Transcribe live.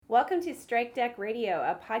Welcome to Strike Deck Radio,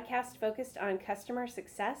 a podcast focused on customer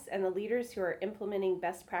success and the leaders who are implementing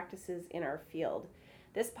best practices in our field.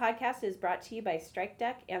 This podcast is brought to you by Strike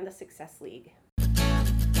Deck and the Success League.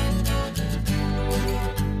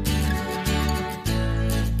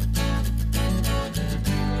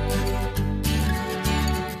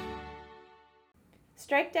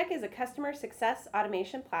 Strike Deck is a customer success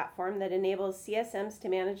automation platform that enables CSMs to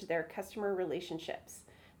manage their customer relationships.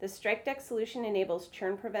 The Strike Deck solution enables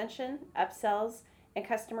churn prevention, upsells, and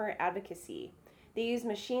customer advocacy. They use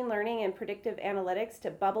machine learning and predictive analytics to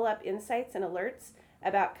bubble up insights and alerts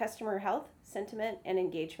about customer health, sentiment, and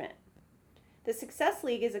engagement. The Success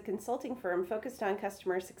League is a consulting firm focused on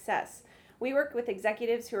customer success. We work with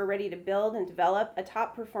executives who are ready to build and develop a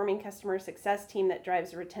top-performing customer success team that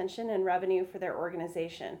drives retention and revenue for their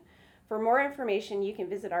organization. For more information, you can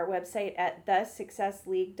visit our website at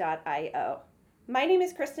thesuccessleague.io. My name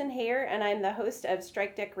is Kristen Hayer, and I'm the host of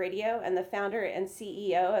Strike Deck Radio and the founder and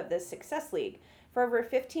CEO of the Success League. For over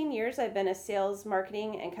 15 years, I've been a sales,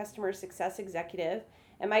 marketing, and customer success executive,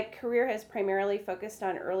 and my career has primarily focused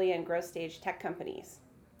on early and growth stage tech companies.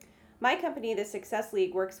 My company, the Success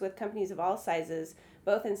League, works with companies of all sizes,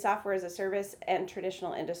 both in software as a service and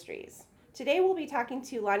traditional industries. Today, we'll be talking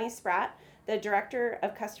to Lonnie Spratt, the Director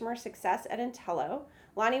of Customer Success at Intello.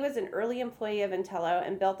 Lonnie was an early employee of Intello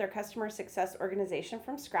and built their customer success organization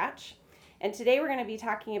from scratch. And today we're going to be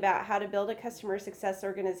talking about how to build a customer success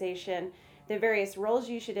organization, the various roles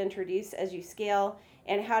you should introduce as you scale,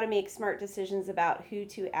 and how to make smart decisions about who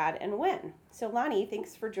to add and when. So Lonnie,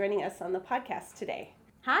 thanks for joining us on the podcast today.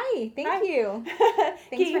 Hi, thank you.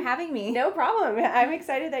 Thanks for having me. No problem. I'm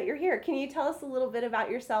excited that you're here. Can you tell us a little bit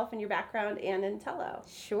about yourself and your background and Intello?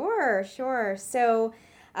 Sure. So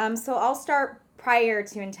I'll start prior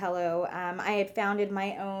to Intello. I had founded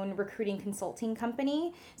my own recruiting consulting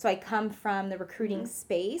company. So I come from the recruiting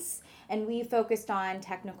space, and we focused on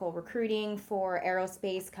technical recruiting for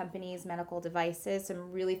aerospace companies, medical devices. So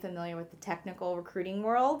I'm really familiar with the technical recruiting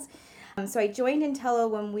world. So I joined Intello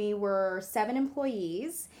when we were 7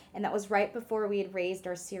 employees, and that was right before we had raised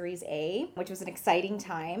our Series A, which was an exciting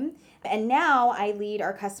time. And now I lead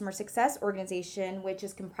our customer success organization, which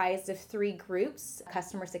is comprised of 3 groups: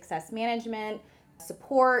 customer success management,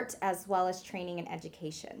 support, as well as training and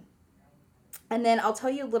education. And then I'll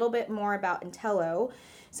tell you a little bit more about Intello.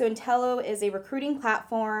 So Intello is a recruiting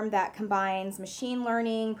platform that combines machine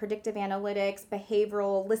learning, predictive analytics,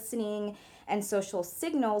 behavioral listening, and social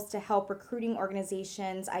signals to help recruiting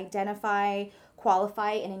organizations identify,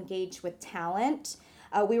 qualify, and engage with talent.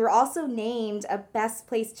 We were also named a best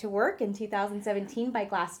place to work in 2017 by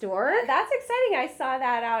Glassdoor. That's exciting. I saw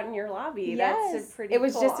that out in your lobby. Yes. That's a pretty It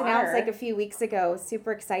was cool just honor. announced like a few weeks ago.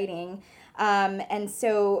 Super exciting. And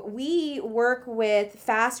so we work with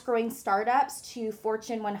fast-growing startups to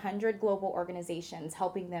Fortune 100 global organizations,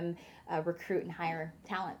 helping them recruit and hire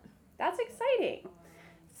talent. That's exciting.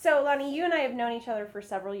 So, Lonnie, you and I have known each other for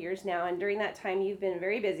several years now, and during that time, you've been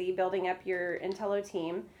very busy building up your Intello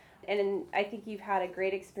team. And I think you've had a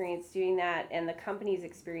great experience doing that, and the company's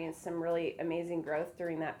experienced some really amazing growth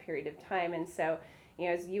during that period of time. And so,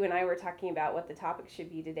 as you and I were talking about what the topic should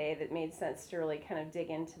be today, that made sense to really kind of dig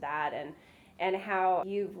into that and how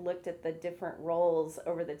you've looked at the different roles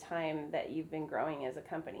over the time that you've been growing as a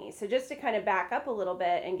company. So just to kind of back up a little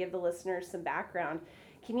bit and give the listeners some background,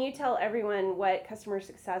 can you tell everyone what customer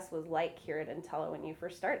success was like here at Intello when you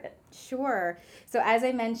first started? Sure. So as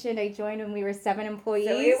I mentioned, I joined when we were 7 employees.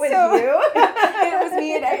 So it was you? It was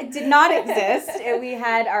me. It did not exist. We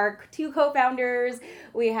had our 2 co-founders,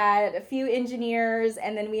 we had a few engineers,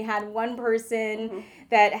 and then we had one person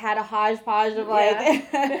that had a hodgepodge of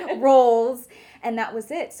roles, and that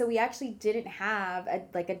was it. So we actually didn't have a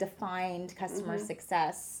defined customer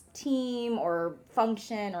success team or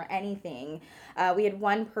function or anything. We had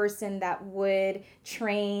one person that would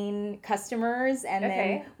train customers and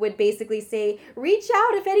then would basically say, reach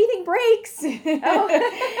out if anything breaks.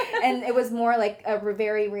 And it was more like a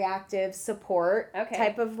very reactive support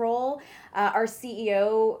type of role. Our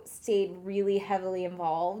CEO stayed really heavily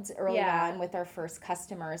involved early on with our first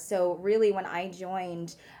customers. So really when I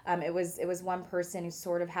joined, it was one person who's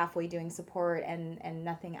sort of halfway doing support and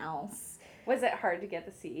nothing else. Was it hard to get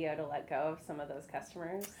the CEO to let go of some of those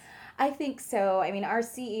customers? I think so. I mean, our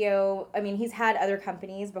CEO, he's had other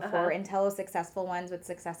companies before, Intello successful ones with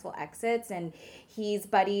successful exits, and he's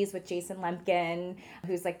buddies with Jason Lemkin,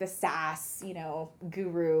 who's like the SaaS,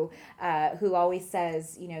 guru, who always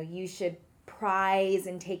says, you should prize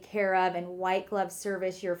and take care of and white glove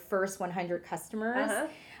service your first 100 customers.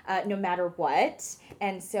 no matter what.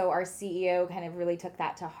 And so our CEO kind of really took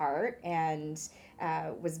that to heart and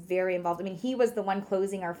was very involved. I mean, he was the one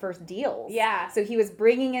closing our first deals. Yeah. So he was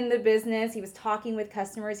bringing in the business. He was talking with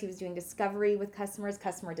customers. He was doing discovery with customers,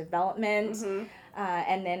 customer development,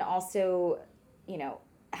 and then also,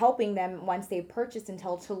 helping them once they purchased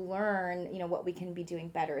Intel to learn, what we can be doing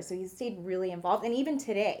better. So he stayed really involved. And even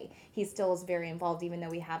today, he still is very involved, even though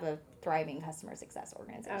we have a thriving customer success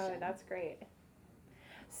organization. Oh, that's great.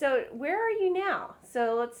 So where are you now?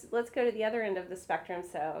 So let's go to the other end of the spectrum.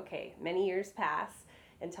 So, okay, many years pass,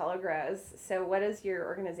 Intello grows. So what does your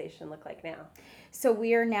organization look like now? So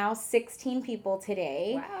we are now 16 people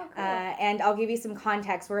today. Wow, cool. And I'll give you some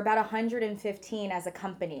context. We're about 115 as a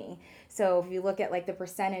company. So if you look at like the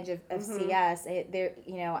percentage of CS,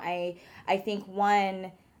 I think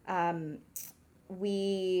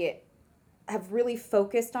we have really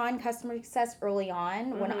focused on customer success early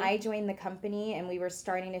on. When I joined the company and we were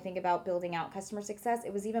starting to think about building out customer success,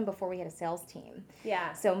 it was even before we had a sales team.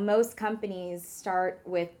 Yeah. So most companies start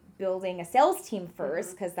with building a sales team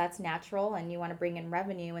first because that's natural and you want to bring in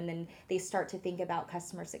revenue, and then they start to think about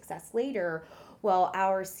customer success later. Well,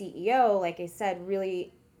 our CEO, like I said,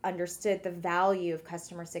 really understood the value of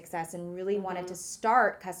customer success and really wanted to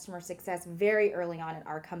start customer success very early on in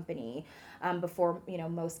our company, before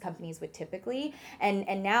most companies would typically.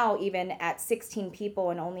 And now even at 16 people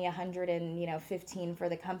and only 115 for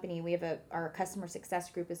the company, we have our customer success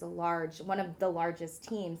group is one of the largest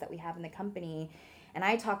teams that we have in the company. And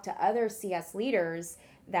I talk to other CS leaders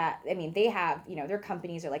that, they have, their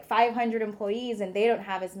companies are like 500 employees and they don't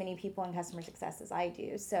have as many people in customer success as I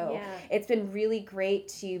do. So It's been really great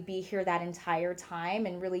to be here that entire time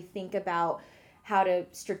and really think about how to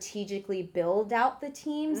strategically build out the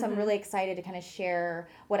team. So I'm really excited to kind of share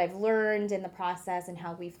what I've learned in the process and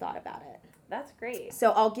how we've thought about it. That's great.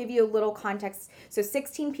 So I'll give you a little context. So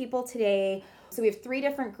 16 people today. So we have 3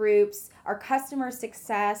 different groups. Our customer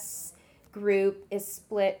success group is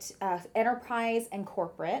split enterprise and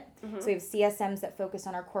corporate. So we have CSMs that focus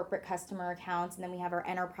on our corporate customer accounts, and then we have our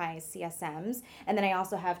enterprise CSMs. And then I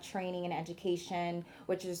also have training and education,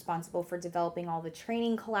 which is responsible for developing all the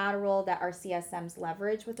training collateral that our CSMs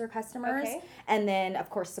leverage with their customers. Okay. And then, of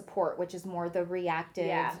course, support, which is more the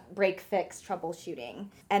reactive break, fix, troubleshooting.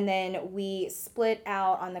 And then we split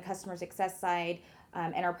out on the customer success side,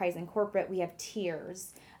 enterprise and corporate, we have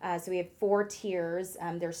tiers. So we have 4 tiers.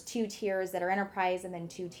 There's 2 tiers that are enterprise and then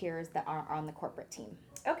 2 tiers that are on the corporate team.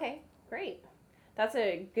 Okay, great. That's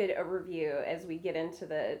a good overview as we get into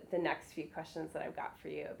the next few questions that I've got for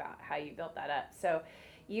you about how you built that up. So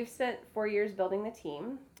you've spent 4 years building the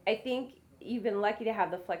team. I think you've been lucky to have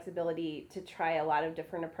the flexibility to try a lot of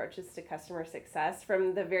different approaches to customer success.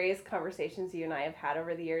 From the various conversations you and I have had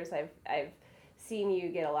over the years, I've seen you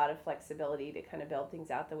get a lot of flexibility to kind of build things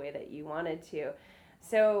out the way that you wanted to.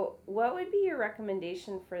 So what would be your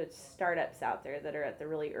recommendation for startups out there that are at the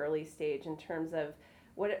really early stage in terms of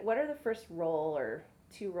what are the first role or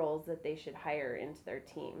 2 roles that they should hire into their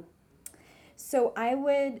team? So I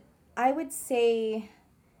would say,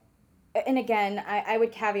 and again, I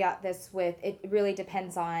would caveat this with, it really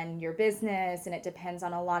depends on your business and it depends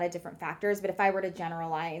on a lot of different factors. But if I were to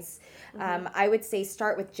generalize, I would say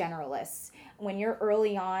start with generalists. When you're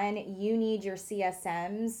early on, you need your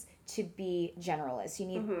CSMs to be generalists. You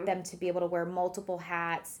need them to be able to wear multiple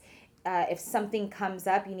hats. If something comes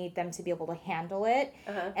up, you need them to be able to handle it.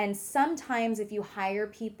 And sometimes if you hire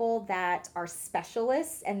people that are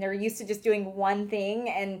specialists and they're used to just doing one thing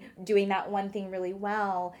and doing that one thing really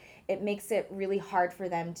well, it makes it really hard for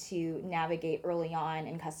them to navigate early on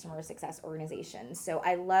in customer success organizations. So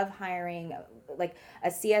I love hiring like a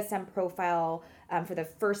CSM profile. For the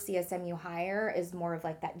first CSM you hire is more of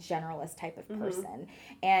like that generalist type of person.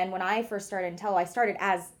 And when I first started Intello, I started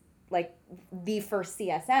as like the first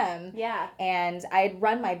CSM. Yeah. And I had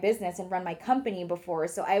run my business and run my company before.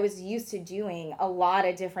 So I was used to doing a lot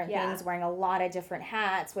of different things, wearing a lot of different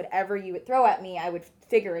hats. Whatever you would throw at me, I would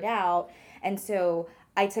figure it out. And so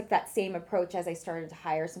I took that same approach as I started to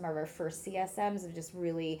hire some of our first CSMs of just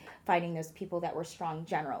really finding those people that were strong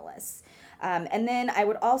generalists. And then I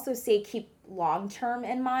would also say keep long-term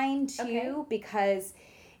in mind too, because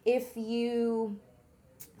if you,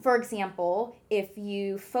 for example, if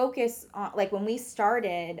you focus on, like when we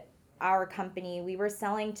started our company, we were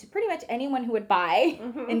selling to pretty much anyone who would buy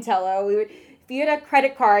Intello. If you had a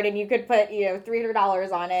credit card and you could put,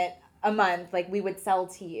 $300 on it a month, like we would sell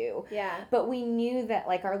to you. Yeah. But we knew that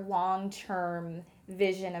like our long-term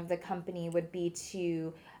vision of the company would be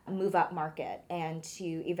to move up market and to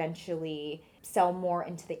eventually sell more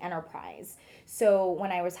into the enterprise. So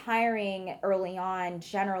when I was hiring early on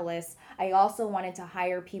generalists, I also wanted to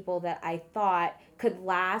hire people that I thought could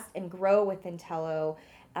last and grow with Intello,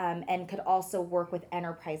 and could also work with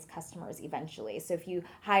enterprise customers eventually. So if you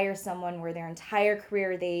hire someone where their entire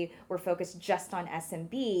career they were focused just on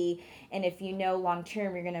SMB, and if you know long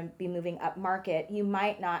term you're going to be moving up market, you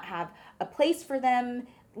might not have a place for them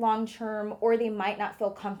long term, or they might not feel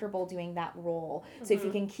comfortable doing that role. So if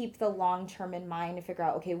you can keep the long term in mind to figure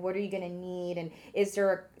out, okay, what are you going to need, and is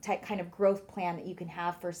there a kind of growth plan that you can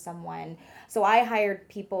have for someone? So I hired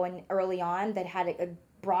people early on that had a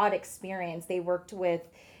broad experience. They worked with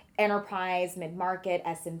enterprise, mid-market,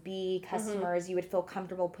 SMB customers. You would feel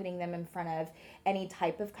comfortable putting them in front of any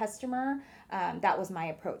type of customer. That was my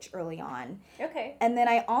approach early on. Okay. And then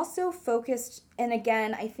I also focused, and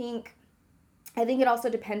again, I think it also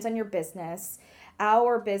depends on your business.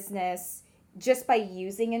 Our business, just by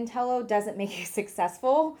using Intello doesn't make you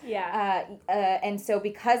successful. Yeah. And so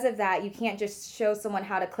because of that, you can't just show someone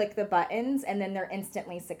how to click the buttons and then they're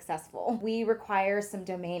instantly successful. We require some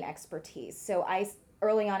domain expertise. So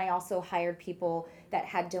early on, I also hired people that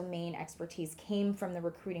had domain expertise, came from the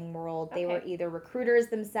recruiting world. They were either recruiters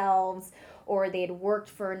themselves or they had worked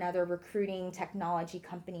for another recruiting technology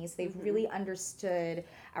companies. They really understood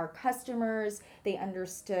our customers. They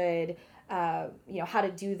understood how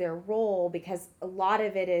to do their role, because a lot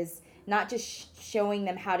of it is not just showing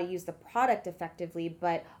them how to use the product effectively,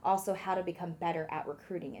 but also how to become better at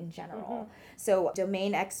recruiting in general. So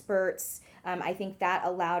domain experts, I think that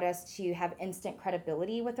allowed us to have instant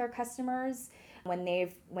credibility with our customers. When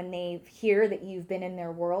they hear that you've been in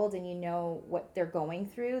their world and you know what they're going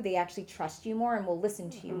through, they actually trust you more and will listen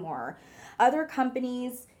to you more. Other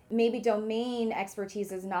companies, maybe domain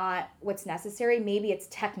expertise is not what's necessary. Maybe it's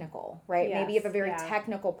technical, right? Yes, maybe you have a very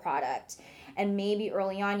technical product. And maybe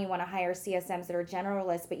early on you want to hire CSMs that are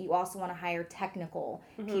generalists, but you also want to hire technical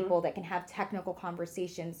people that can have technical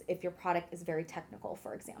conversations if your product is very technical,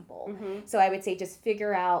 for example. So I would say just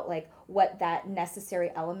figure out like what that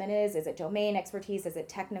necessary element is. Is it domain expertise? Is it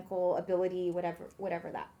technical ability?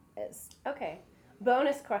 Whatever that is. Okay.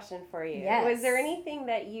 Bonus question for you. Yes. Was there anything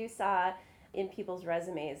that you saw in people's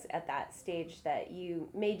resumes at that stage that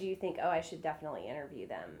made you think, oh, I should definitely interview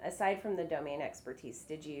them? Aside from the domain expertise,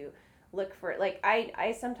 did you look for, like,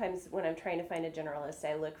 I sometimes when I'm trying to find a generalist,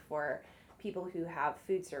 I look for people who have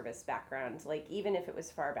food service backgrounds, like even if it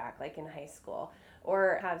was far back, like in high school,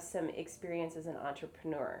 or have some experience as an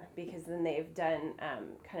entrepreneur, because then they've done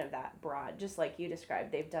kind of that broad, just like you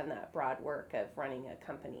described, they've done that broad work of running a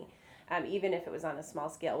company. Even if it was on a small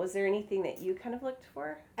scale. Was there anything that you kind of looked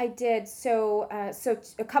for? I did. So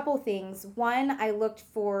a couple things. One, I looked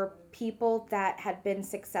for people that had been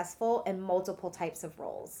successful in multiple types of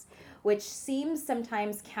roles, which seems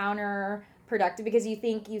sometimes counterproductive, because you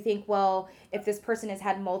think, well, if this person has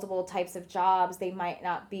had multiple types of jobs, they might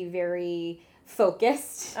not be very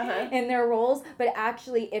focused in their roles. But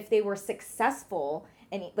actually, if they were successful,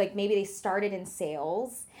 and like maybe they started in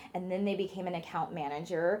sales and then they became an account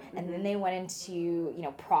manager and then they went into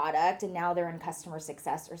product and now they're in customer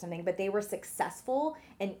success or something, but they were successful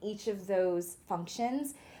in each of those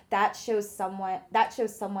functions, that shows someone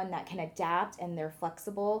that can adapt and they're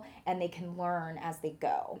flexible and they can learn as they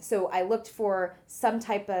go. So I looked for some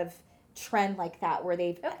type of trend like that where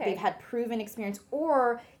they've had proven experience,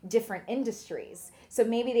 or different industries. So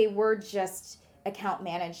maybe they were just account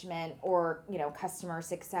management or customer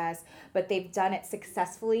success, but they've done it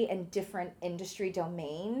successfully in different industry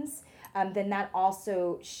domains, then that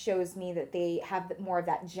also shows me that they have more of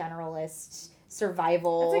that generalist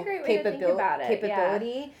survival capability.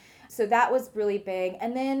 Yeah. So that was really big.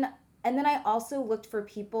 And then I also looked for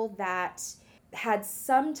people that had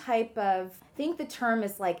some type of, I think the term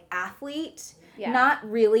is like athlete. Yeah. Not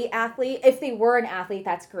really athlete. If they were an athlete,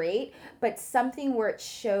 that's great. But something where it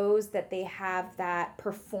shows that they have that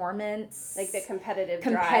performance. Like the competitive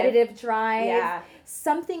drive. Yeah.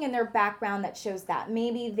 Something in their background that shows that.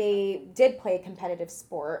 Maybe they did play a competitive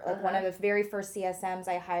sport. Like one of the very first CSMs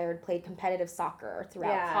I hired played competitive soccer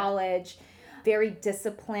throughout college. Very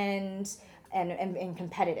disciplined. And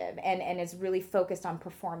competitive and is really focused on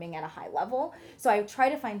performing at a high level. So I try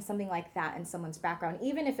to find something like that in someone's background,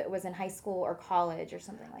 even if it was in high school or college or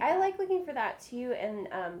something like that. I like looking for that too. And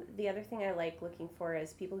the other thing I like looking for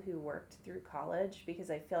is people who worked through college,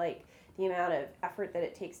 because I feel like the amount of effort that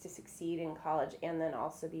it takes to succeed in college and then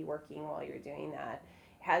also be working while you're doing that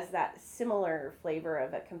has that similar flavor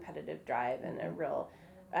of a competitive drive and a real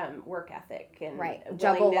work ethic and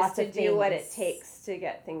juggle willingness lots to of do things. What it takes to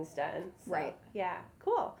get things done. So, right. Yeah.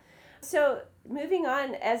 Cool. So Moving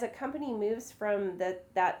on, as a company moves from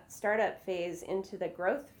that startup phase into the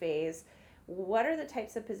growth phase, what are the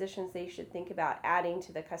types of positions they should think about adding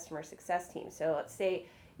to the customer success team? So let's say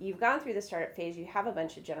you've gone through the startup phase, you have a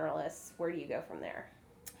bunch of generalists. Where do you go from there?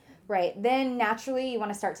 Right. Then naturally you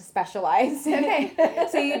want to start to specialize. Okay.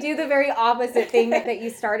 So you do the very opposite thing that you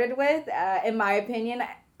started with, in my opinion.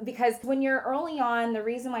 Because when you're early on, the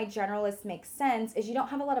reason why generalists make sense is you don't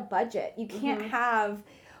have a lot of budget. You can't have,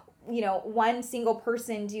 one single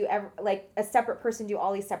person do like a separate person do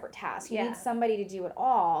all these separate tasks. You need somebody to do it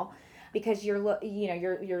all because you're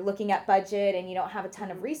looking at budget and you don't have a ton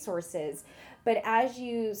of resources. But as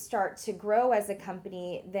you start to grow as a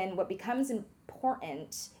company, then what becomes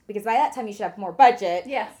important, because by that time you should have more budget.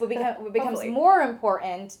 Yes. What becomes more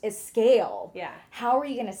important is scale. Yeah. How are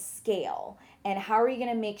you going to scale? And how are you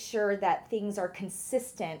going to make sure that things are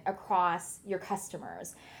consistent across your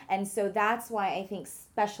customers? And so that's why I think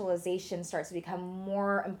specialization starts to become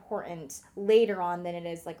more important later on than it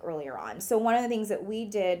is like earlier on. So one of the things that we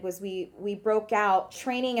did was we broke out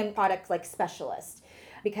training and product like specialists,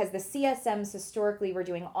 because the CSMs historically were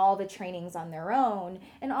doing all the trainings on their own,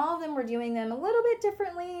 and all of them were doing them a little bit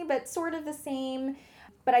differently, but sort of the same.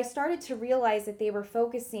 But I started to realize that they were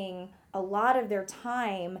focusing a lot of their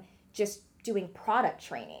time just doing product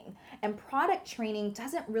training, and product training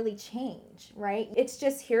doesn't really change, right? It's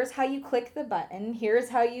just, here's how you click the button, here's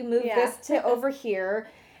how you move this to over here.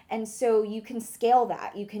 And so you can scale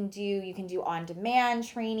that. You can do on-demand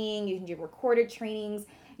training, you can do recorded trainings.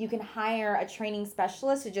 You can hire a training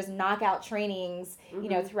specialist to just knock out trainings,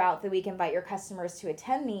 throughout the week, invite your customers to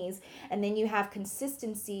attend these, and then you have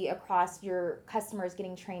consistency across your customers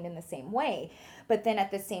getting trained in the same way. But then at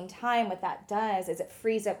the same time, what that does is it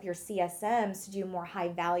frees up your CSMs to do more high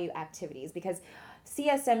value activities, because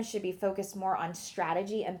CSMs should be focused more on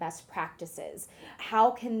strategy and best practices.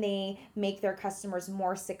 How can they make their customers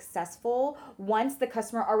more successful once the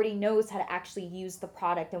customer already knows how to actually use the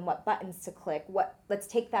product and what buttons to click? Let's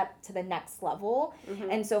take that to the next level.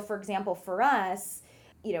 And so, for example, for us,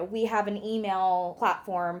 we have an email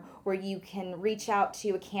platform where you can reach out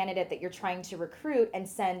to a candidate that you're trying to recruit and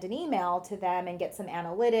send an email to them and get some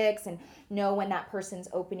analytics and know when that person's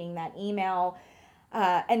opening that email.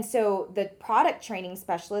 And so the product training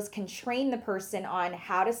specialist can train the person on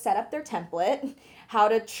how to set up their template, how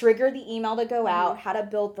to trigger the email to go out, how to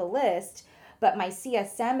build the list. But my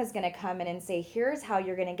CSM is going to come in and say, here's how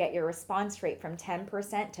you're going to get your response rate from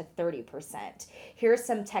 10% to 30%. Here's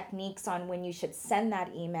some techniques on when you should send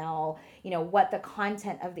that email, what the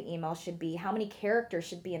content of the email should be, how many characters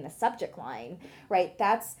should be in the subject line, right?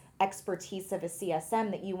 That's expertise of a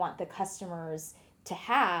CSM that you want the customers to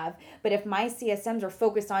have. But if my CSMs are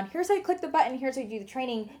focused on, here's how you click the button, here's how you do the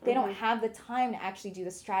training, they don't have the time to actually do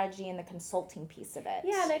the strategy and the consulting piece of it.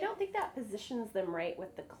 Yeah, and I don't think that positions them right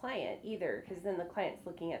with the client either, because then the client's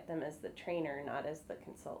looking at them as the trainer, not as the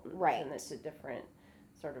consultant. Right. And it's a different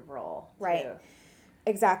sort of role. Right. Too.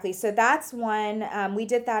 Exactly. So that's one. We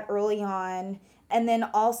did that early on. And then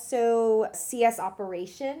also CS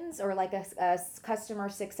operations, or like a customer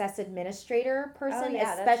success administrator person,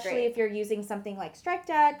 especially if you're using something like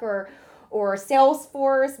StrikeDeck or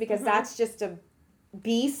Salesforce, because that's just a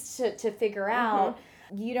beast to figure out.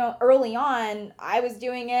 Early on, I was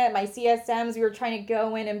doing it. My CSMs, we were trying to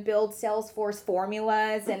go in and build Salesforce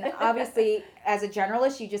formulas. And obviously, as a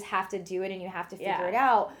generalist, you just have to do it and you have to figure it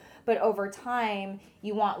out. But over time,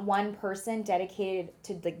 you want one person dedicated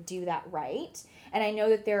to do that right. And I know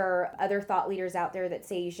that there are other thought leaders out there that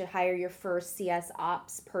say you should hire your first CS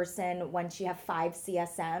ops person once you have 5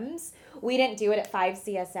 CSMs. We didn't do it at 5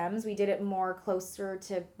 CSMs. We did it more closer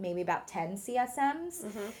to maybe about 10 CSMs.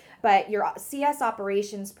 But your CS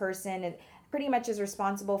operations person pretty much is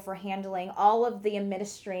responsible for handling all of the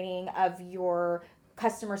administrating of your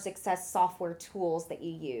customer success software tools that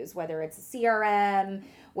you use, whether it's a CRM,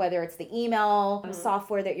 whether it's the email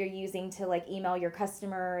software that you're using to like email your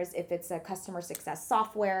customers, if it's a customer success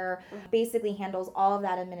software, basically handles all of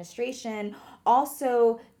that administration.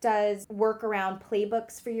 Also does work around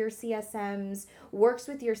playbooks for your CSMs, works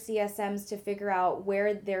with your CSMs to figure out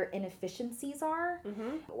where their inefficiencies are.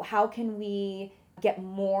 How can we get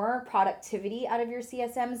more productivity out of your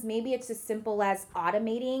CSMs? Maybe it's as simple as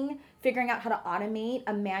figuring out how to automate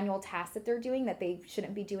a manual task that they're doing that they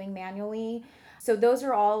shouldn't be doing manually. So those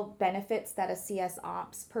are all benefits that a CS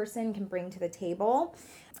ops person can bring to the table.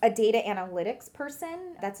 A data analytics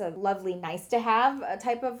person, that's a lovely nice to have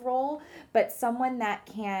type of role, but someone that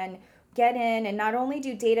can get in and not only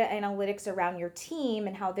do data analytics around your team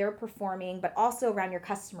and how they're performing, but also around your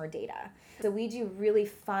customer data. So we do really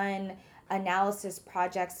fun analysis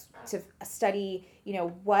projects to study,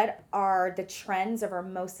 what are the trends of our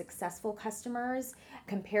most successful customers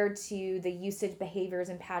compared to the usage behaviors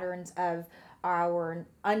and patterns of our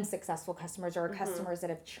unsuccessful customers or customers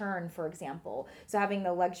that have churned, for example. So having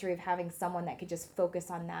the luxury of having someone that could just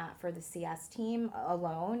focus on that for the CS team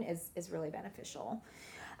alone is really beneficial.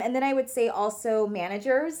 And then I would say also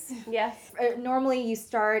managers. Yes. Normally you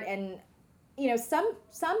start and,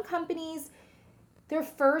 some companies, their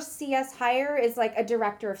first CS hire is like a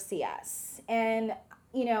director of CS. And,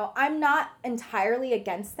 I'm not entirely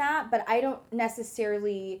against that, but I don't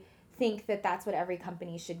necessarily think that that's what every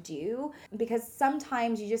company should do, because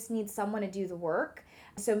sometimes you just need someone to do the work.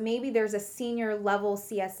 So maybe there's a senior level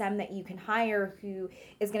CSM that you can hire who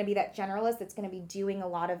is going to be that generalist that's going to be doing a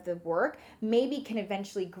lot of the work, maybe can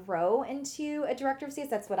eventually grow into a director of CS.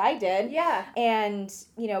 That's what I did. Yeah. And,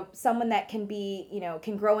 someone that can be,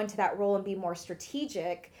 can grow into that role and be more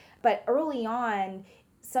strategic. But early on,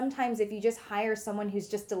 sometimes if you just hire someone who's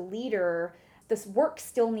just a leader, this work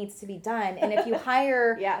still needs to be done. And if you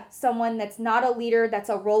hire someone that's not a leader, that's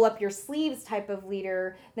a roll up your sleeves type of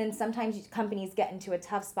leader, then sometimes companies get into a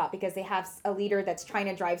tough spot because they have a leader that's trying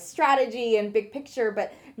to drive strategy and big picture,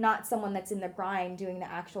 but not someone that's in the grind doing the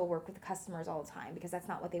actual work with the customers all the time, because that's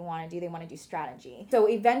not what they want to do. They want to do strategy. So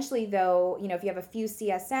eventually though, if you have a few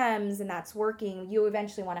CSMs and that's working, you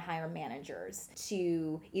eventually want to hire managers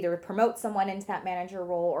to either promote someone into that manager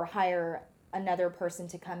role or hire another person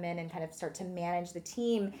to come in and kind of start to manage the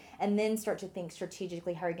team, and then start to think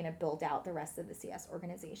strategically how are you going to build out the rest of the CS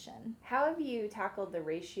organization. How have you tackled the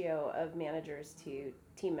ratio of managers to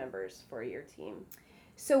team members for your team?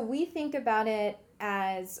 So we think about it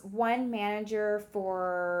as one manager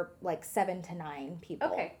for like 7 to 9 people.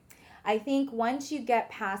 Okay. I think once you get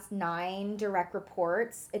past 9 direct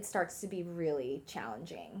reports, it starts to be really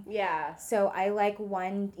challenging. Yeah. So I like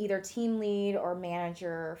one either team lead or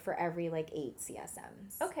manager for every 8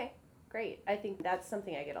 CSMs. Okay, great. I think that's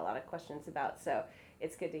something I get a lot of questions about, so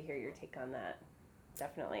it's good to hear your take on that.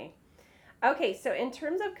 Definitely. Okay, so in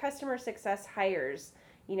terms of customer success hires,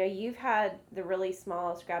 you've had the really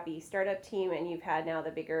small, scrappy startup team, and you've had now the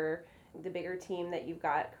bigger team that you've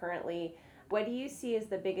got currently. What do you see as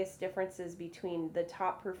the biggest differences between the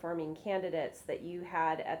top performing candidates that you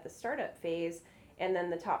had at the startup phase and then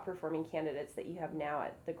the top performing candidates that you have now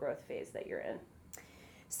at the growth phase that you're in?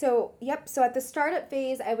 So at the startup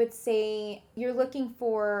phase, I would say you're looking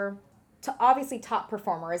for obviously top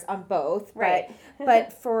performers on both, right?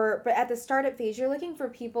 but at the startup phase, you're looking for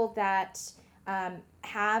people that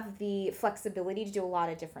have the flexibility to do a lot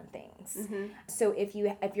of different things. Mm-hmm. So if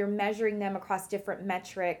you're measuring them across different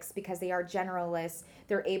metrics, because they are generalists,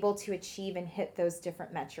 they're able to achieve and hit those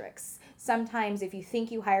different metrics. Sometimes if you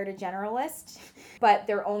think you hired a generalist, but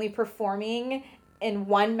they're only performing in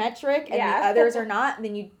one metric and the others are not,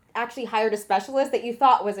 then you actually hired a specialist that you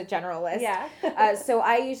thought was a generalist. Yeah. So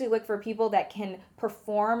I usually look for people that can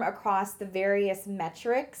perform across the various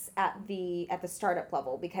metrics at the startup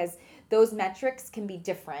level, because those metrics can be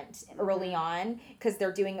different early on because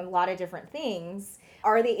they're doing a lot of different things.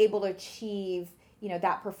 Are they able to achieve,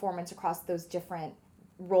 that performance across those different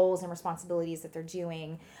roles and responsibilities that they're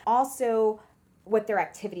doing? Also, what their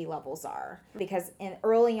activity levels are, because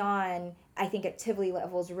early on, I think activity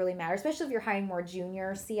levels really matter, especially if you're hiring more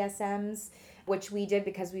junior CSMs, which we did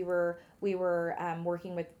because we were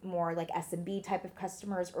working with more like SMB type of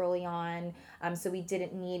customers early on. So we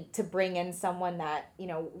didn't need to bring in someone that,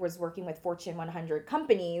 was working with Fortune 100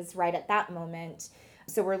 companies right at that moment.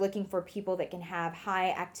 So we're looking for people that can have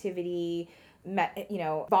high activity,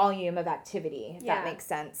 volume of activity, if that makes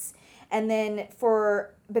sense. And then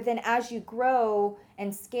but then as you grow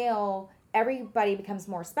and scale, everybody becomes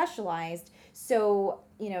more specialized. So,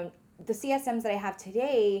 the CSMs that I have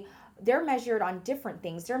today, they're measured on different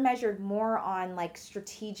things. They're measured more on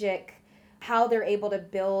strategic, how they're able to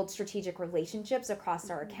build strategic relationships across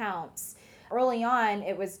our accounts. Early on,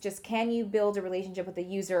 it was just, can you build a relationship with the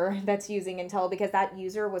user that's using Intello, because that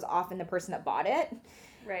user was often the person that bought it.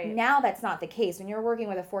 Right. Now that's not the case. When you're working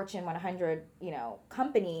with a Fortune 100,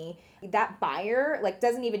 company, that buyer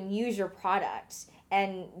doesn't even use your product,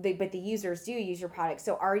 but the users do use your product.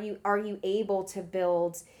 So are you able to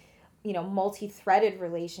build, multi-threaded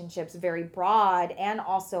relationships, very broad and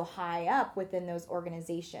also high up within those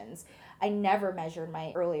organizations? I never measured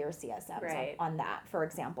my earlier CSMs on that, for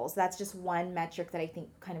example. So that's just one metric that I think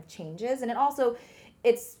kind of changes, and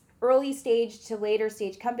it's early stage to later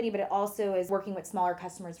stage company, but it also is working with smaller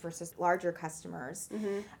customers versus larger customers.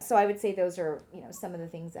 Mm-hmm. So I would say those are, some of the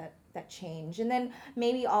things that change. And then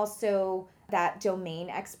maybe also that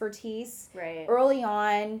domain expertise. Right. Early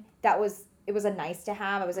on, that was it was a nice to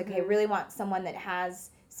have. I was like, okay, I really want someone that has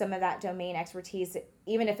some of that domain expertise.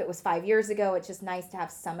 Even if it was 5 years ago, it's just nice to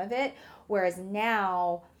have some of it. Whereas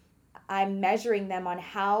now I'm measuring them on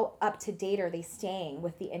how up to date are they staying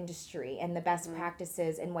with the industry and the best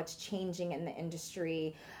practices and what's changing in the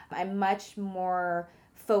industry. I'm much more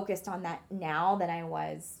focused on that now than I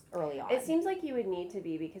was early on. It seems like you would need to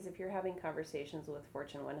be, because if you're having conversations with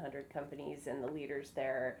Fortune 100 companies and the leaders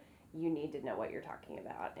there, you need to know what you're talking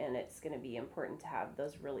about, and it's going to be important to have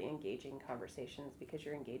those really engaging conversations because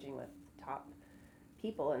you're engaging with top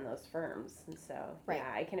people in those firms. And so yeah,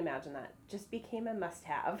 I can imagine that just became a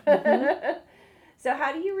must-have. So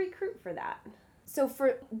how do you recruit for that? So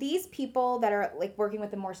for these people that are like working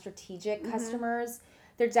with the more strategic customers,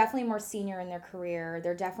 they're definitely more senior in their career.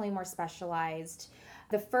 They're definitely more specialized.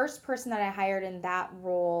 The first person that I hired in that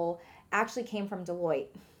role actually came from Deloitte.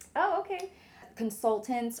 Oh, okay.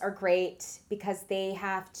 Consultants are great because they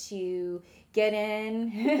have to get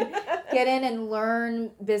in and learn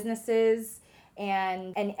businesses,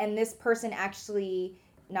 and this person actually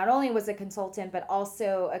not only was a consultant but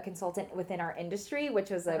also a consultant within our industry, which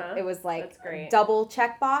was it was like a double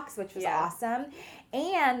checkbox, which was awesome.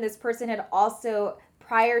 And this person had also,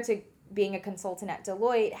 prior to being a consultant at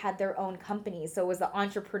Deloitte, had their own company, so it was the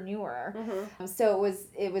entrepreneur. So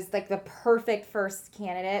it was like the perfect first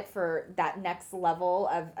candidate for that next level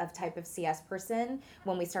of type of CS person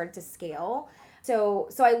when we started to scale. So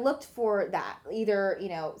I looked for that, either,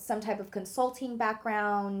 some type of consulting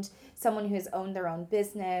background, someone who has owned their own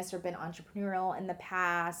business or been entrepreneurial in the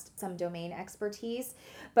past, some domain expertise.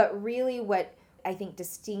 But really what I think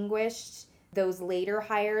distinguished those later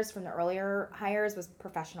hires from the earlier hires was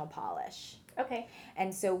professional polish. Okay.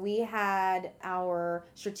 And so we had our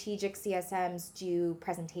strategic CSMs do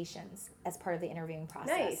presentations as part of the interviewing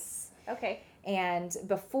process. Nice. Okay. And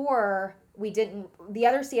before, the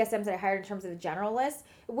other CSMs that I hired in terms of the generalists,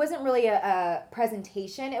 it wasn't really a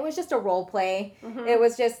presentation. It was just a role play. It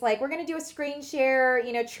was just like, we're going to do a screen share,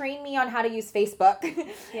 train me on how to use Facebook.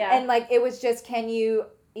 Yeah. And like, it was just, can you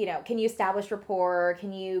establish rapport?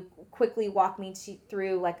 Can you quickly walk me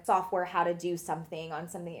through like software, how to do something on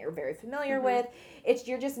something that you're very familiar with?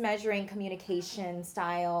 You're just measuring communication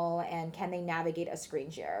style and can they navigate a screen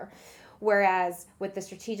share. Whereas with the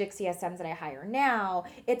strategic CSMs that I hire now,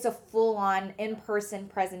 it's a full-on in-person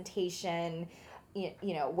presentation,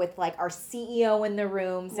 with like our CEO in the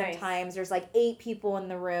room. Sometimes there's like 8 people in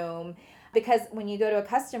the room. Because when you go to a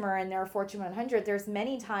customer and they're a Fortune 100, there's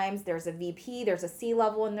many times there's a VP, there's a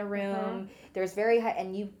C-level in the room, there's very high,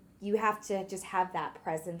 and you have to just have that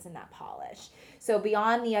presence and that polish. So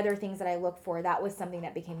beyond the other things that I look for, that was something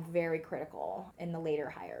that became very critical in the later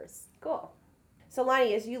hires. Cool. So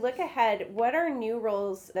Lonnie, as you look ahead, what are new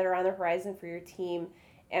roles that are on the horizon for your team,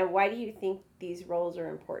 and why do you think these roles are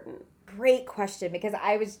important? Great question, because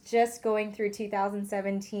I was just going through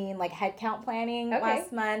 2017 like headcount planning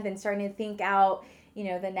last month and starting to think out,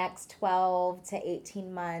 the next 12 to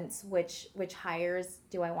 18 months, which hires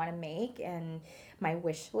do I want to make and my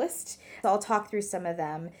wish list. So I'll talk through some of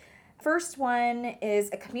them. First one is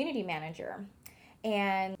a community manager.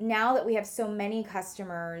 And now that we have so many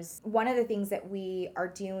customers, one of the things that we are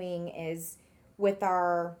doing is with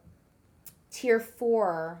our tier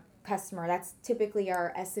 4 customer, that's typically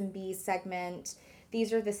our SMB segment.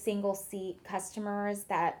 These are the single seat customers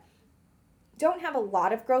that don't have a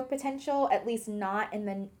lot of growth potential, at least not in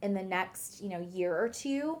the next year or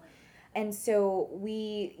two. And so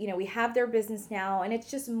we have their business now, and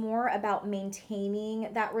it's just more about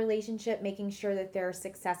maintaining that relationship, making sure that they're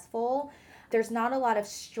successful. There's not a lot of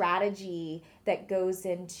strategy that goes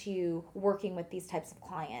into working with these types of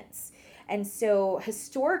clients. And so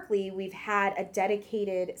historically, we've had a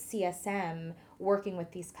dedicated CSM working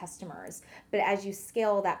with these customers. But as you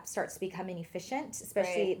scale, that starts to become inefficient,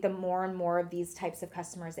 especially the more and more of these types of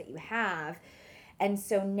customers that you have. And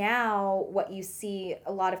so now what you see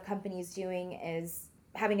a lot of companies doing is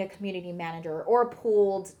having a community manager or a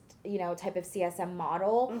pooled type of CSM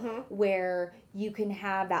model where you can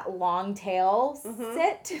have that long tail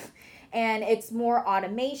sit, and it's more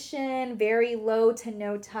automation, very low to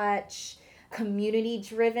no touch, community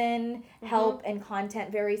driven help and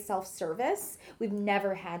content, very self-service. We've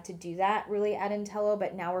never had to do that really at Intello,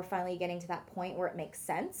 but now we're finally getting to that point where it makes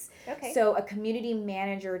sense. Okay. So a community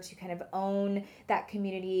manager to kind of own that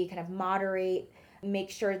community, kind of moderate, make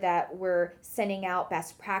sure that we're sending out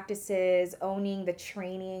best practices, owning the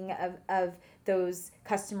training of those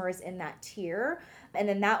customers in that tier. And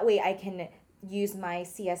then that way I can use my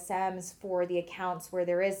CSMs for the accounts where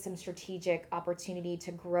there is some strategic opportunity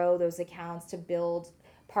to grow those accounts, to build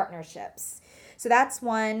partnerships. So that's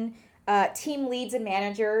one. Team leads and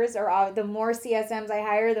managers are the more CSMs I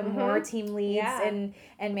hire, the more team leads and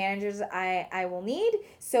managers I will need.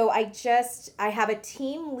 So I have a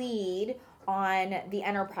team lead on the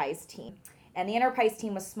enterprise team. And the enterprise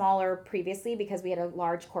team was smaller previously because we had a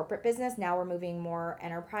large corporate business. Now we're moving more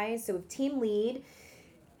enterprise. So with team lead,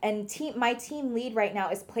 and my team lead right now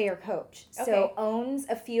is player coach. Okay. So owns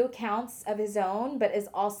a few accounts of his own, but is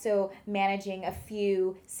also managing a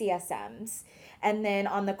few CSMs. And then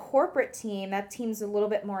on the corporate team, that team's a little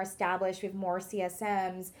bit more established. We have more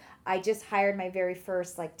CSMs. I just hired my very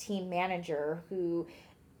first team manager who,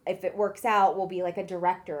 if it works out, will be like a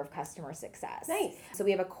director of customer success. Nice. So we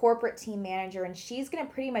have a corporate team manager, and she's going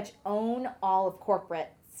to pretty much own all of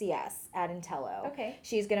corporate CS at Intello. Okay.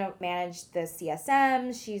 She's going to manage the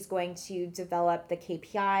CSMs. She's going to develop the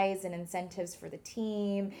KPIs and incentives for the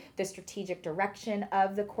team, the strategic direction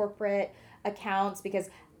of the corporate accounts, because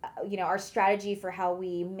our strategy for how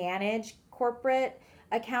we manage corporate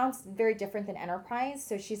accounts very different than enterprise.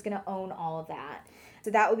 So she's going to own all of that. So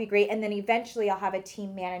that would be great. And then eventually I'll have a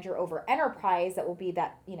team manager over enterprise that will be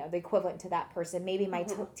that, the equivalent to that person. Maybe my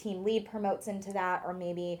team lead promotes into that, or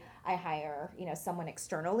maybe I hire, someone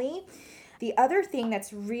externally. The other thing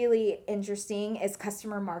that's really interesting is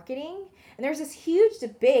customer marketing. And there's this huge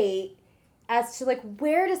debate as to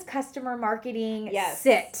where does customer marketing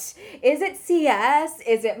sit? Is it CS?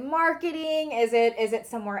 Is it marketing? Is it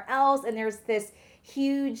somewhere else? And there's this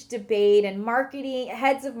huge debate, and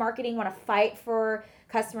heads of marketing want to fight for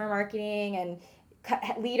customer marketing,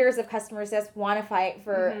 and leaders of customer success want to fight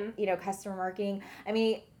for customer marketing. I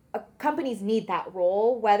mean, companies need that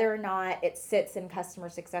role. Whether or not it sits in customer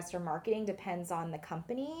success or marketing depends on the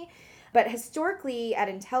company. But historically at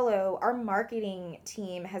Intello, our marketing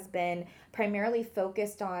team has been primarily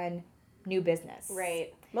focused on new business.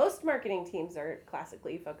 Right. Most marketing teams are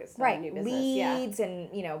classically focused on new business. Leads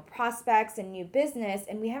and prospects and new business,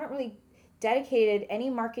 and we haven't really dedicated any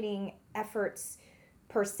marketing efforts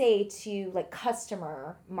per se to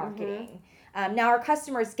customer marketing. Now our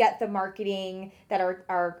customers get the marketing that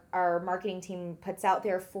our marketing team puts out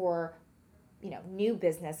there for new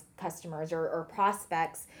business customers or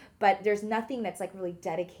prospects, but there's nothing that's really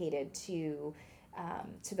dedicated to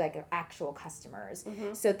actual customers.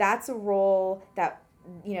 So that's a role that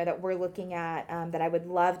that we're looking at, that I would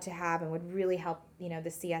love to have and would really help the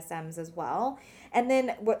CSMs as well. And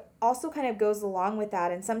then what also kind of goes along with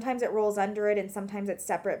that, and sometimes it rolls under it and sometimes it's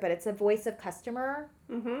separate, but it's a voice of customer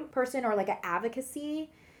person, or an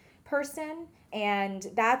advocacy person. And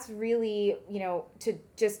that's really, to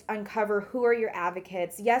just uncover who are your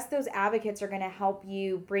advocates. Yes, those advocates are going to help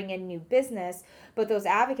you bring in new business, but those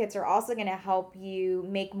advocates are also going to help you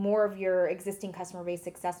make more of your existing customer base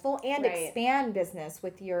successful and expand business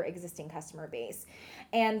with your existing customer base.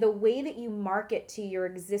 And the way that you market to your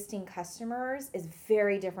existing customers is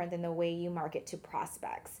very different than the way you market to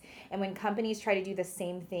prospects. And when companies try to do the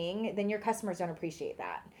same thing, then your customers don't appreciate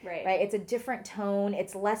that. Right? It's a different tone.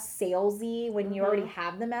 It's less salesy when you already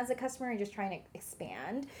have them as a customer and just trying to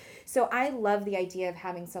expand. So I love the idea of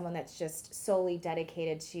having someone that's just solely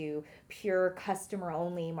dedicated to pure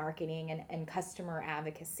customer-only marketing and customer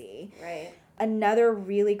advocacy. Right. Another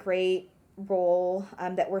really great role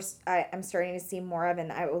that I'm starting to see more of,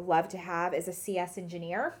 and I would love to have, is a CS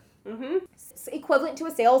engineer. It's equivalent to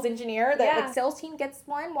a sales engineer. The sales team gets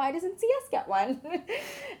one. Why doesn't CS get one?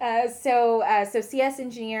 So CS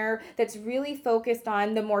engineer that's really focused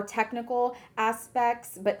on the more technical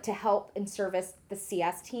aspects, but to help and service the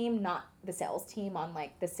CS team, not the sales team, on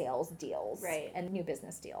the sales deals and new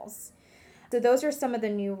business deals. So those are some of the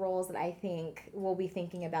new roles that I think we'll be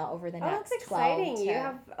thinking about over the next 12 that's exciting. You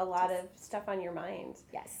have a lot of stuff on your mind.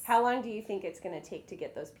 Yes. How long do you think it's going to take to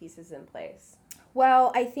get those pieces in place?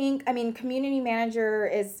 Well, community manager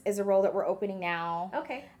is a role that we're opening now.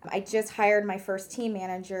 Okay. I just hired my first team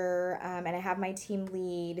manager, and I have my team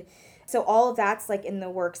lead. So all of that's in the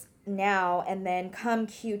works now. And then come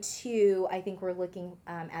Q2, I think we're looking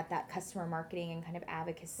at that customer marketing and kind of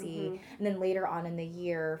advocacy. And then later on in the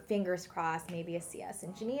year, fingers crossed, maybe a CS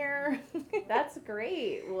engineer. That's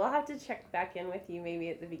great. We'll have to check back in with you maybe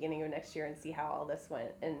at the beginning of next year and see how all this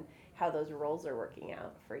went and how those roles are working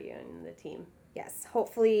out for you and the team. Yes,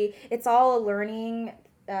 hopefully it's all learning.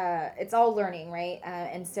 It's all learning, right?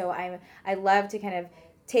 And so I love to kind of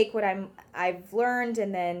take what I've learned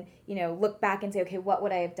and then look back and say, okay, what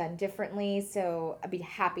would I have done differently? So I'd be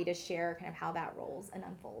happy to share kind of how that rolls and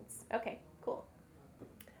unfolds. Okay, cool.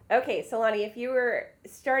 Okay, so Lonnie, if you were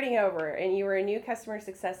starting over and you were a new customer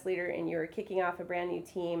success leader and you were kicking off a brand new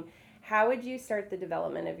team, how would you start the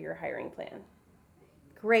development of your hiring plan?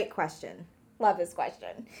 Great question. Love this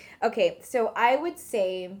question. Okay, so I would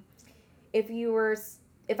say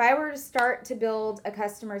if I were to start to build a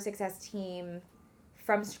customer success team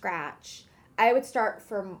from scratch, I would start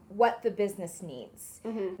from what the business needs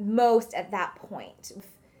most at that point.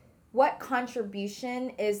 What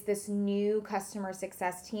contribution is this new customer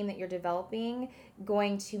success team that you're developing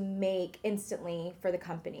going to make instantly for the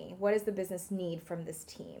company? What does the business need from this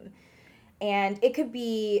team? And it could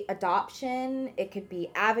be adoption, it could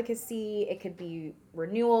be advocacy, it could be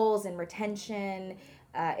renewals and retention,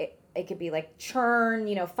 it could be like churn,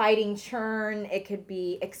 fighting churn, it could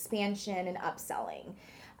be expansion and upselling.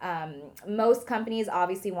 Most companies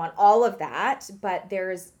obviously want all of that, but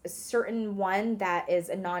there's a certain one that is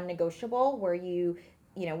a non-negotiable where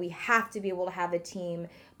we have to be able to have the team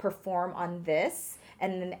perform on this,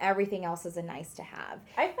 and then everything else is a nice to have.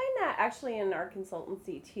 I find that actually in our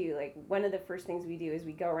consultancy too. Like, one of the first things we do is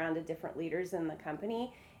we go around to different leaders in the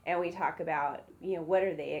company and we talk about, what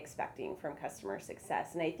are they expecting from customer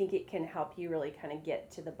success? And I think it can help you really kind of get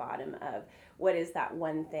to the bottom of what is that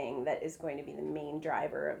one thing that is going to be the main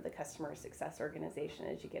driver of the customer success organization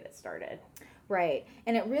as you get it started. Right.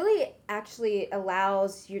 And it really actually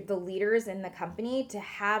allows the leaders in the company to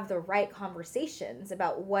have the right conversations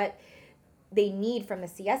about what they need from the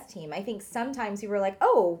CS team. I think sometimes people are like,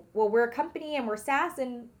 oh, well, we're a company and we're SaaS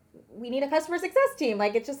and we need a customer success team.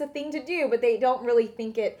 Like, it's just a thing to do, but they don't really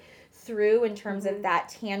think it through in terms of that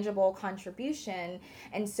tangible contribution.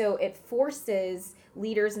 And so it forces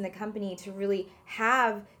leaders in the company to really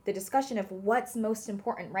have the discussion of what's most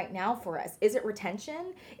important right now for us. Is it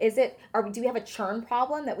retention? Do we have a churn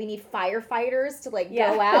problem that we need firefighters to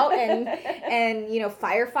go out and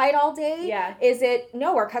firefight all day? Yeah. Is it,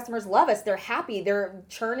 no, our customers love us, they're happy, their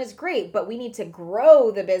churn is great, but we need to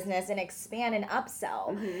grow the business and expand and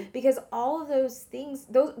upsell? Because all of those things,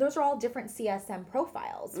 those are all different CSM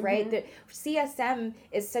profiles, right? The CSM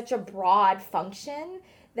is such a broad function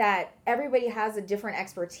that everybody has a different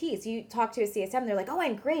expertise. You talk to a CSM, they're like, oh,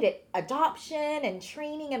 I'm great at adoption and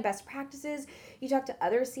training and best practices. You talk to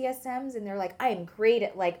other CSMs and they're like, I am great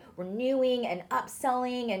at renewing and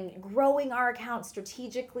upselling and growing our accounts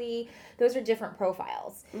strategically. Those are different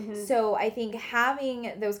profiles. So I think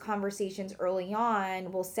having those conversations early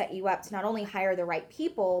on will set you up to not only hire the right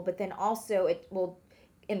people, but then also it will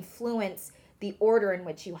influence the order in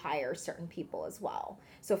which you hire certain people as well.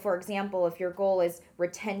 So for example, if your goal is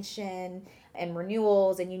retention and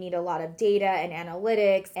renewals and you need a lot of data and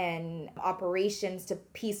analytics and operations to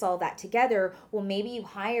piece all that together, well, maybe you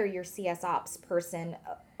hire your CS ops person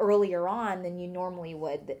earlier on than you normally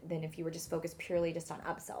would, than if you were just focused purely just on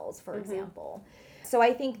upsells, for example. So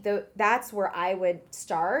I think that's where I would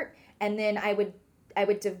start. And then I would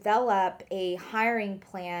develop a hiring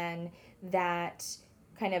plan that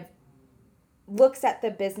kind of looks at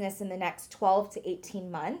the business in the next 12 to 18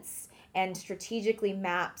 months and strategically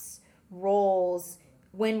maps roles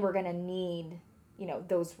when we're going to need,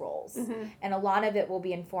 those roles. And a lot of it will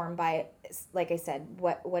be informed by, like I said,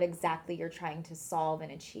 what exactly you're trying to solve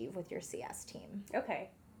and achieve with your CS team.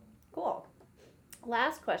 Okay, cool.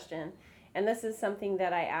 Last question, and this is something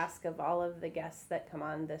that I ask of all of the guests that come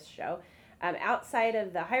on this show. Outside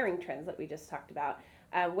of the hiring trends that we just talked about,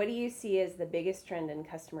 what do you see as the biggest trend in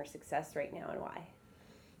customer success right now and why?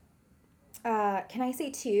 Can I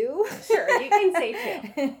say two? Sure, you can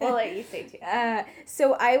say two. We'll let you say two.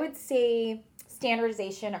 So I would say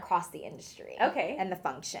standardization across the industry. Okay. And the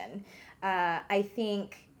function. I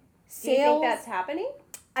think sales. Do you think that's happening?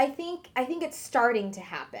 I think it's starting to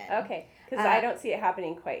happen. Okay. Because I don't see it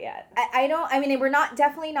happening quite yet. We're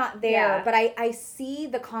definitely not there, Yeah. but I see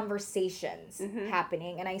the conversations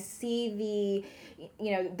happening, and I see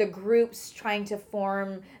the groups trying to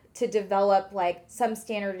form to develop some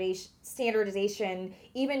standardization,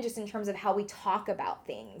 even just in terms of how we talk about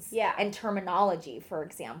things. Yeah. And terminology, for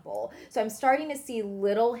example. So I'm starting to see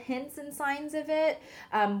little hints and signs of it.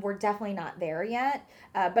 We're definitely not there yet,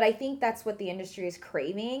 but I think that's what the industry is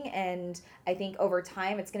craving, and I think over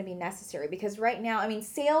time it's going to be necessary, because right now,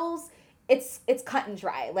 sales, it's cut and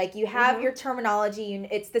dry. You have your terminology,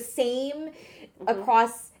 it's the same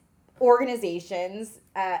across organizations,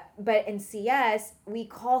 but in CS we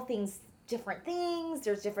call things different things.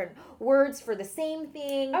 There's different words for the same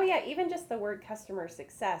thing. Oh yeah, even just the word customer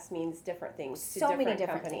success means different things to different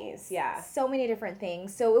companies. Things. Yeah, so many different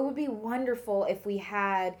things. So it would be wonderful if we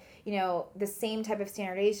had the same type of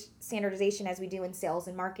standardization as we do in sales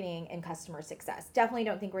and marketing and customer success. Definitely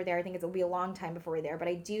don't think we're there. I think it'll be a long time before we're there, but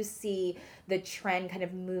I do see the trend kind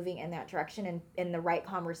of moving in that direction, and the right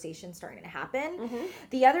conversation starting to happen.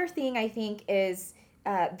 The other thing I think is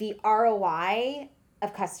the ROI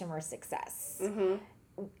of customer success.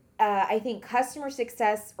 I think customer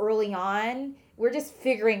success early on we're just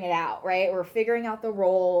figuring it out, right? We're figuring out the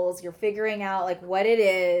roles, you're figuring out like what it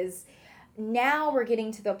is. Now we're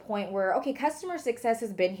getting to the point where, okay, customer success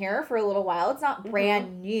has been here for a little while. It's not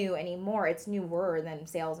brand new anymore. It's newer than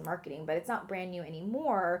sales and marketing, but it's not brand new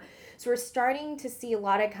anymore. So we're starting to see a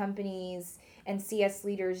lot of companies and CS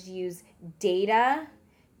leaders use data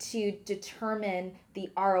to determine the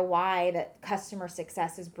ROI that customer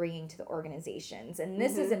success is bringing to the organizations. And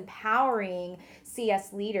this is empowering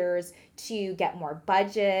CS leaders to get more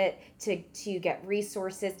budget, to get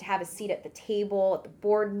resources, to have a seat at the table, at the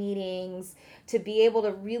board meetings, to be able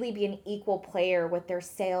to really be an equal player with their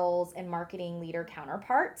sales and marketing leader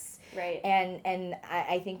counterparts. Right. And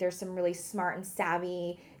I think there's some really smart and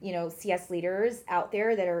savvy, CS leaders out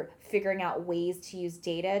there that are figuring out ways to use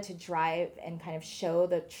data to drive and kind of show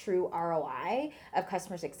the true ROI of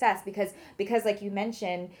customer success. Because like you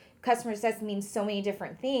mentioned, customer success means so many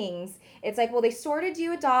different things. It's like, well, they sort of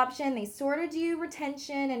do adoption, they sort of do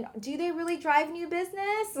retention, and do they really drive new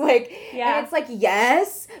business? Like, yeah. And it's like,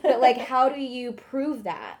 yes, but like, how do you prove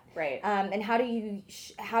that? Right. And how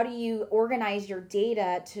do you organize your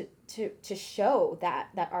data to show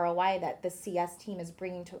that ROI that the CS team is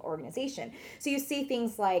bringing to the organization? So you see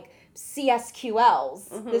things like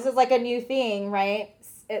CSQLs. This is like a new thing, right?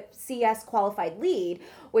 CS qualified lead,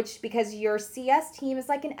 which because your CS team is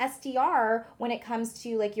like an SDR when it comes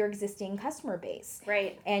to like your existing customer base.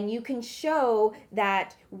 Right. And you can show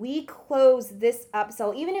that we close this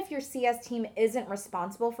upsell, even if your CS team isn't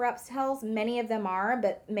responsible for upsells, many of them are,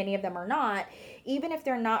 but many of them are not. Even if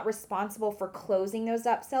they're not responsible for closing those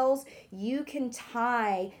upsells, you can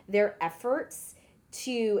tie their efforts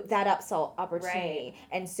to that upsell opportunity. Right.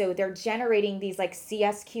 And so they're generating these like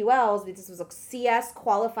CSQLs. This was a CS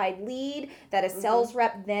qualified lead that a sales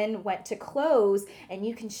rep then went to close, and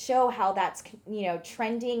you can show how that's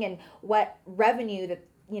trending and what revenue that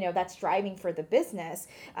that's driving for the business.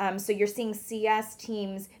 So you're seeing CS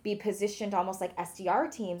teams be positioned almost like SDR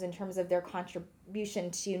teams in terms of their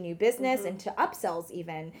contribution to new business and to upsells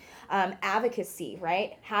even. Advocacy,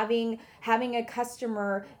 right? Having a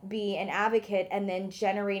customer be an advocate and then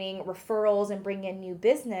generating referrals and bring in new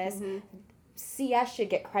business. CS should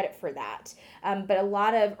get credit for that. But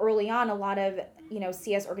early on, a lot of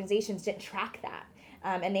CS organizations didn't track that.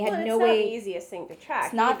 And they had no way. It's not the easiest thing to track.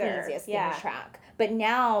 It's not the easiest thing to track. But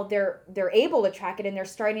now they're able to track it, and they're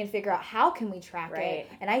starting to figure out how can we track it.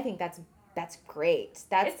 And I think that's great.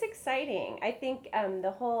 It's exciting. I think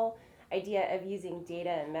the whole idea of using data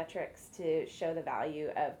and metrics to show the value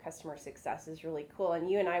of customer success is really cool.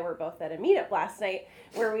 And you and I were both at a meetup last night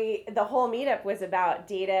where the whole meetup was about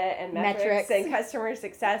data and metrics and customer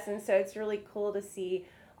success. And so it's really cool to see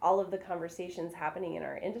all of the conversations happening in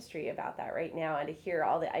our industry about that right now, and to hear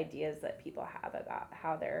all the ideas that people have about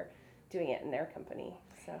how they're doing it in their company.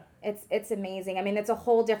 So it's amazing. I mean, it's a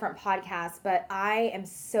whole different podcast, but I am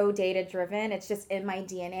so data driven. It's just in my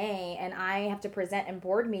DNA, and I have to present in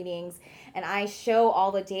board meetings, and I show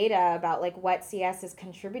all the data about like what CS is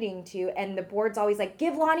contributing to, and the board's always like,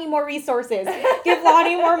 give Lonnie more resources, give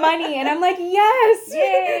Lonnie more money, and I'm like, yes,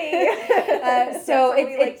 yay. So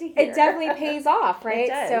it definitely pays off, right? It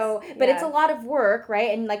does. So, but it's a lot of work,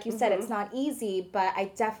 right? And like you said, it's not easy, but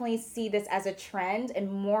I definitely see this as a trend,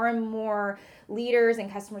 and more leaders and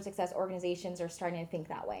customer success organizations are starting to think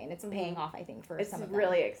that way, and it's paying off, I think, for some of them. It's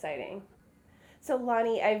really exciting. So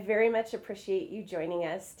Lonnie, I very much appreciate you joining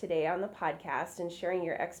us today on the podcast and sharing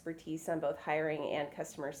your expertise on both hiring and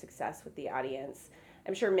customer success with the audience.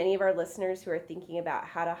 I'm sure many of our listeners who are thinking about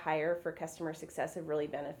how to hire for customer success have really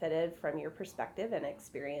benefited from your perspective and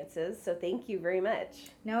experiences. So thank you very much.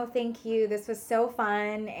 No, thank you. This was so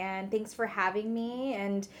fun, and thanks for having me.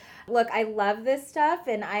 And look, I love this stuff,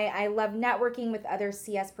 and I love networking with other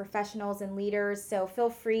CS professionals and leaders. So feel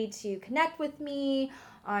free to connect with me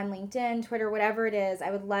on LinkedIn, Twitter, whatever it is. I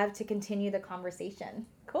would love to continue the conversation.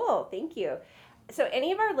 Cool. Thank you. So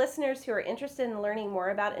any of our listeners who are interested in learning more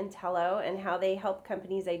about Intello and how they help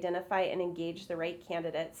companies identify and engage the right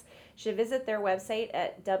candidates should visit their website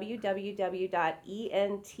at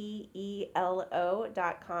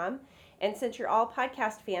www.entelo.com. And since you're all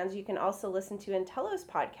podcast fans, you can also listen to Intello's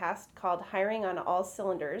podcast called Hiring on All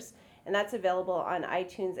Cylinders, and that's available on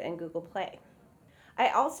iTunes and Google Play. I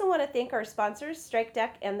also want to thank our sponsors,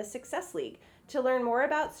 StrikeDeck and the Success League. To learn more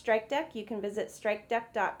about StrikeDeck, you can visit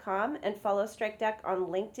strikedeck.com and follow StrikeDeck on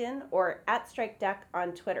LinkedIn or @StrikeDeck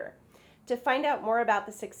on Twitter. To find out more about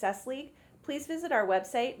the Success League, please visit our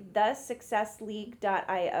website,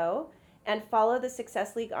 thesuccessleague.io, and follow the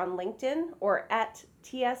Success League on LinkedIn or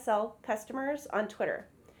 @TSL Customers on Twitter.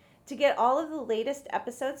 To get all of the latest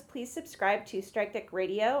episodes, please subscribe to StrikeDeck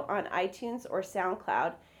Radio on iTunes or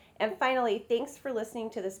SoundCloud. And finally, thanks for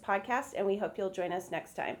listening to this podcast, and we hope you'll join us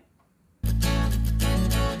next time.